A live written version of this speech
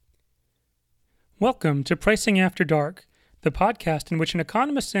Welcome to Pricing After Dark, the podcast in which an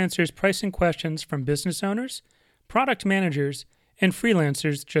economist answers pricing questions from business owners, product managers, and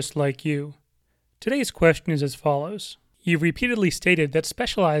freelancers just like you. Today's question is as follows. You've repeatedly stated that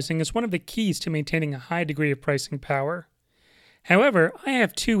specializing is one of the keys to maintaining a high degree of pricing power. However, I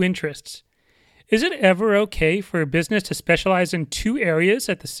have two interests. Is it ever okay for a business to specialize in two areas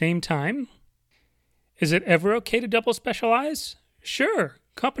at the same time? Is it ever okay to double specialize? Sure,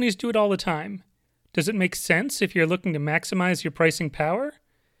 companies do it all the time. Does it make sense if you're looking to maximize your pricing power?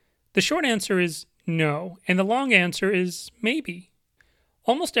 The short answer is no, and the long answer is maybe.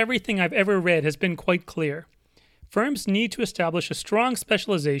 Almost everything I've ever read has been quite clear. Firms need to establish a strong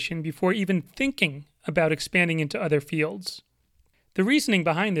specialization before even thinking about expanding into other fields. The reasoning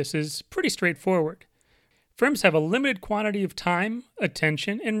behind this is pretty straightforward. Firms have a limited quantity of time,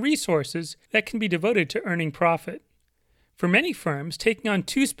 attention, and resources that can be devoted to earning profit. For many firms, taking on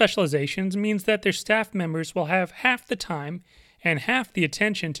two specializations means that their staff members will have half the time and half the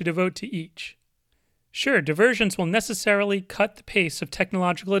attention to devote to each. Sure, diversions will necessarily cut the pace of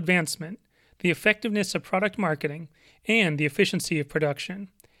technological advancement, the effectiveness of product marketing, and the efficiency of production.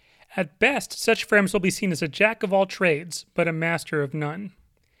 At best, such firms will be seen as a jack of all trades, but a master of none.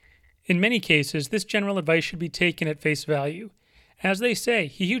 In many cases, this general advice should be taken at face value. As they say,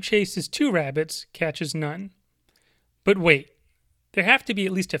 he who chases two rabbits catches none. But wait, there have to be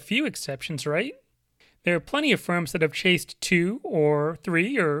at least a few exceptions, right? There are plenty of firms that have chased two or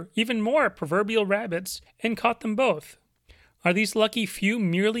three or even more proverbial rabbits and caught them both. Are these lucky few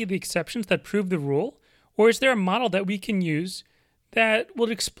merely the exceptions that prove the rule, or is there a model that we can use that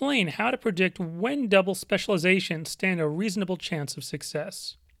will explain how to predict when double specializations stand a reasonable chance of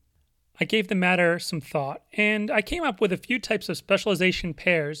success? I gave the matter some thought, and I came up with a few types of specialization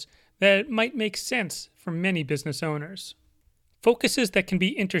pairs that might make sense for many business owners. Focuses that can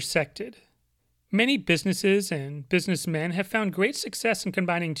be intersected. Many businesses and businessmen have found great success in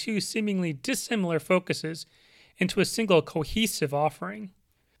combining two seemingly dissimilar focuses into a single cohesive offering.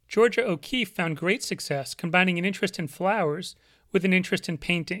 Georgia O'Keeffe found great success combining an interest in flowers with an interest in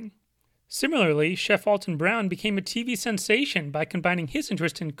painting. Similarly, Chef Alton Brown became a TV sensation by combining his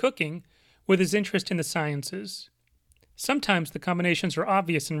interest in cooking with his interest in the sciences. Sometimes the combinations are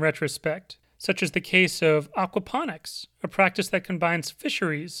obvious in retrospect, such as the case of aquaponics, a practice that combines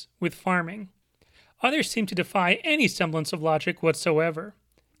fisheries with farming. Others seem to defy any semblance of logic whatsoever.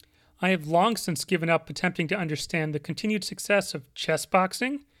 I have long since given up attempting to understand the continued success of chess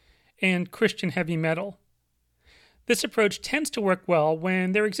boxing and Christian heavy metal. This approach tends to work well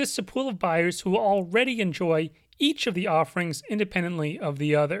when there exists a pool of buyers who already enjoy each of the offerings independently of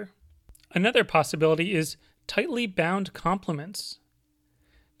the other. Another possibility is tightly bound complements.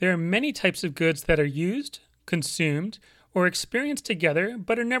 There are many types of goods that are used, consumed, or experienced together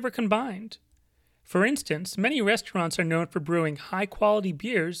but are never combined. For instance, many restaurants are known for brewing high-quality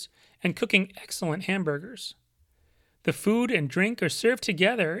beers and cooking excellent hamburgers. The food and drink are served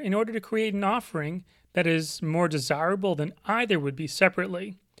together in order to create an offering that is more desirable than either would be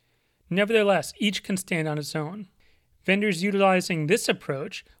separately. Nevertheless, each can stand on its own. Vendors utilizing this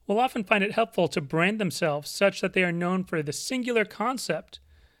approach will often find it helpful to brand themselves such that they are known for the singular concept,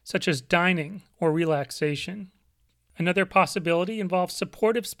 such as dining or relaxation. Another possibility involves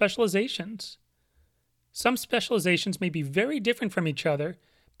supportive specializations. Some specializations may be very different from each other,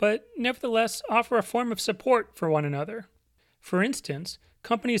 but nevertheless offer a form of support for one another. For instance,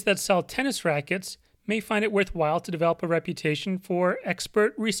 companies that sell tennis rackets may find it worthwhile to develop a reputation for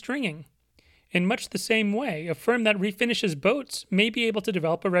expert restringing. In much the same way, a firm that refinishes boats may be able to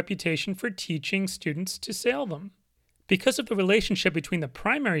develop a reputation for teaching students to sail them. Because of the relationship between the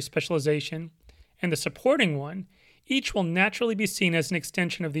primary specialization and the supporting one, each will naturally be seen as an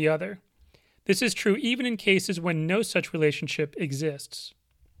extension of the other. This is true even in cases when no such relationship exists.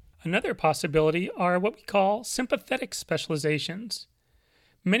 Another possibility are what we call sympathetic specializations.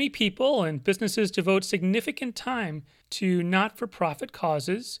 Many people and businesses devote significant time to not-for-profit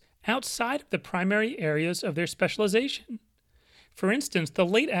causes outside of the primary areas of their specialization. For instance, the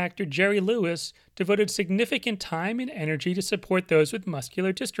late actor Jerry Lewis devoted significant time and energy to support those with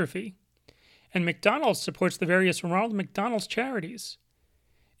muscular dystrophy. And McDonald's supports the various Ronald McDonald's charities.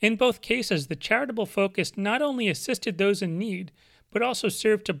 In both cases, the charitable focus not only assisted those in need, but also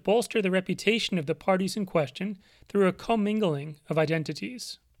served to bolster the reputation of the parties in question through a commingling of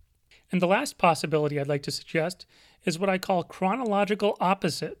identities. And the last possibility I'd like to suggest is what I call chronological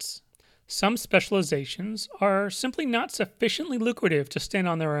opposites. Some specializations are simply not sufficiently lucrative to stand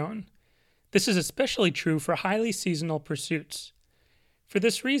on their own. This is especially true for highly seasonal pursuits. For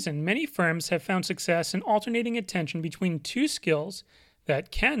this reason, many firms have found success in alternating attention between two skills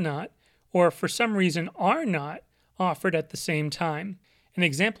that cannot or for some reason are not offered at the same time. An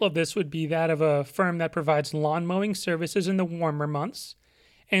example of this would be that of a firm that provides lawn mowing services in the warmer months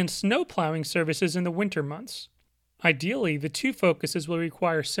and snow plowing services in the winter months. Ideally, the two focuses will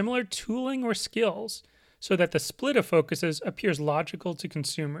require similar tooling or skills so that the split of focuses appears logical to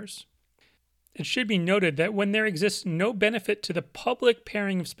consumers. It should be noted that when there exists no benefit to the public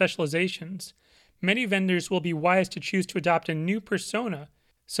pairing of specializations, many vendors will be wise to choose to adopt a new persona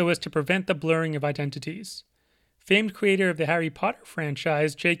so as to prevent the blurring of identities. Famed creator of the Harry Potter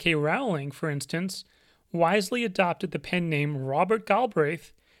franchise, J.K. Rowling, for instance, wisely adopted the pen name Robert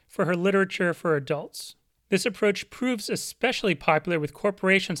Galbraith for her literature for adults. This approach proves especially popular with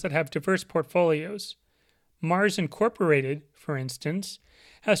corporations that have diverse portfolios. Mars Incorporated, for instance,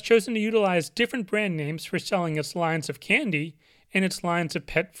 has chosen to utilize different brand names for selling its lines of candy and its lines of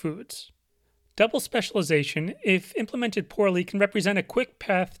pet foods. Double specialization, if implemented poorly, can represent a quick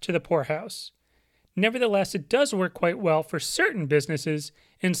path to the poorhouse. Nevertheless, it does work quite well for certain businesses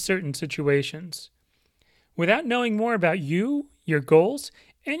in certain situations. Without knowing more about you, your goals,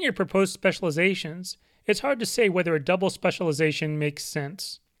 and your proposed specializations, it's hard to say whether a double specialization makes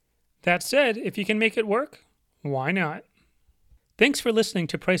sense. That said, if you can make it work, why not? Thanks for listening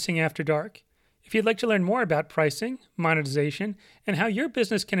to Pricing After Dark. If you'd like to learn more about pricing, monetization, and how your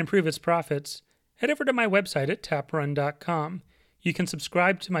business can improve its profits, head over to my website at taprun.com. You can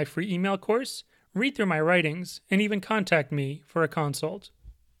subscribe to my free email course, read through my writings, and even contact me for a consult.